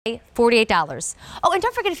$48. Oh, and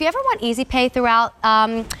don't forget, if you ever want easy pay throughout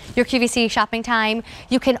your QVC shopping time,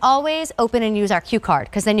 you can always open and use our Q card,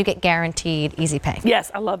 because then you get guaranteed easy pay. Yes,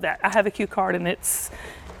 I love that. I have a Q card, and it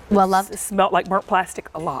smelled like burnt plastic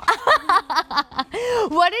a lot.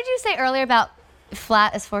 What did you say earlier about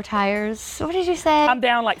flat as 4 tires? What did you say? I'm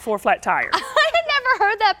down like 4 flat tires. I had never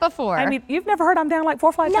heard that before. I mean, you've never heard I'm down like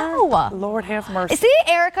 4 flat tires? No. Lord have mercy. See,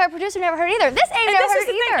 Erica, our producer, never heard either. This ain't never heard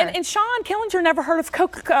it either. And Sean Killinger never heard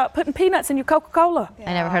of putting peanuts in your Coca-Cola.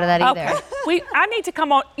 I never heard of that either. Okay. I need to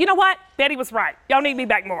come on. You know what? Betty was right. Y'all need me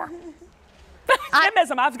back more.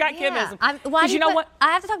 Kimism. I've got kimism. You know what?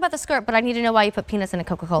 I have to talk about the skirt, but I need to know why you put peanuts in a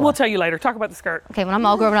Coca-Cola. We'll tell you later. Talk about the skirt. Okay, when I'm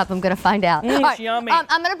all grown up, I'm going to find out. It's right, yummy. I'm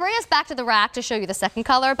going to bring us back to the rack to show you the second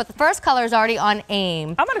color, but the first color is already on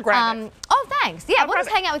AIM. I'm going to grab it. Oh, thanks. Yeah, we'll just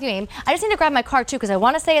hang out with you, AIM. I just need to grab my card, too, because I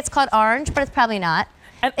want to say it's called orange, but it's probably not.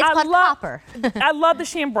 And it's called copper. I love the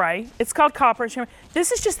chambray. It's called copper.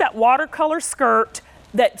 This is just that watercolor skirt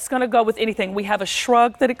that's going to go with anything. We have a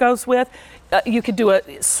shrug that it goes with. You could do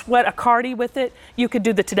a cardi with it. You could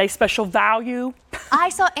do the Today Special Value. I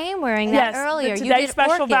saw AIM wearing that earlier. The Today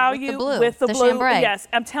Special Value with the blue. Chambray. Yes,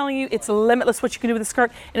 I'm telling you, it's limitless what you can do with the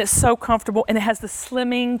skirt, and it's so comfortable, and it has the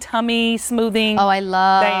slimming, tummy, smoothing. Oh, I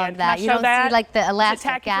love band. that. You don't see like the elastic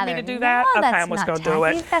tacky gathering. for me to do that? No, okay, I'm just going to do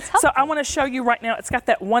it. That's helpful. So I want to show you right now. It's got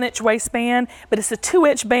that 1-inch waistband, but it's a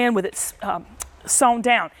 2-inch band with it sewn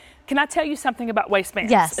down. Can I tell you something about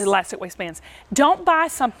waistbands? Yes. Elastic waistbands. Don't buy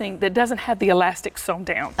something that doesn't have the elastic sewn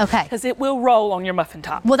down. Okay. Because it will roll on your muffin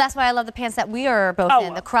top. Well, that's why I love the pants that we are both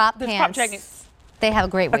in. The crop pants. Crop jeggings. They have a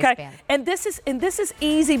great waistband. Okay. And this is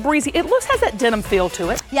easy breezy. It has that denim feel to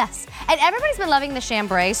it. Yes. And everybody's been loving the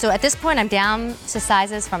chambray. So at this point, I'm down to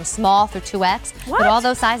sizes from small through 2X. What? But all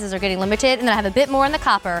those sizes are getting limited. And then I have a bit more in the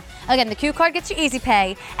copper. Again, the Q card gets you easy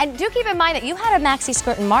pay. And do keep in mind that you had a maxi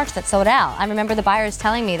skirt in March that sold out. I remember the buyers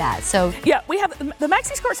telling me that. So yeah, we have the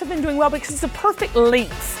maxi skirts have been doing well because it's a perfect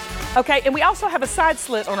length. Okay. And we also have a side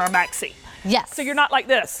slit on our maxi. Yes. So you're not like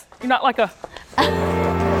this. You're not like a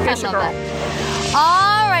Fisher girl.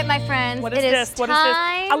 All right, my friends. What is this? What is this?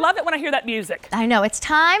 I love it when I hear that music. I know. It's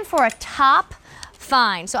time for a top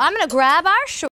find. So I'm going to grab our shorts.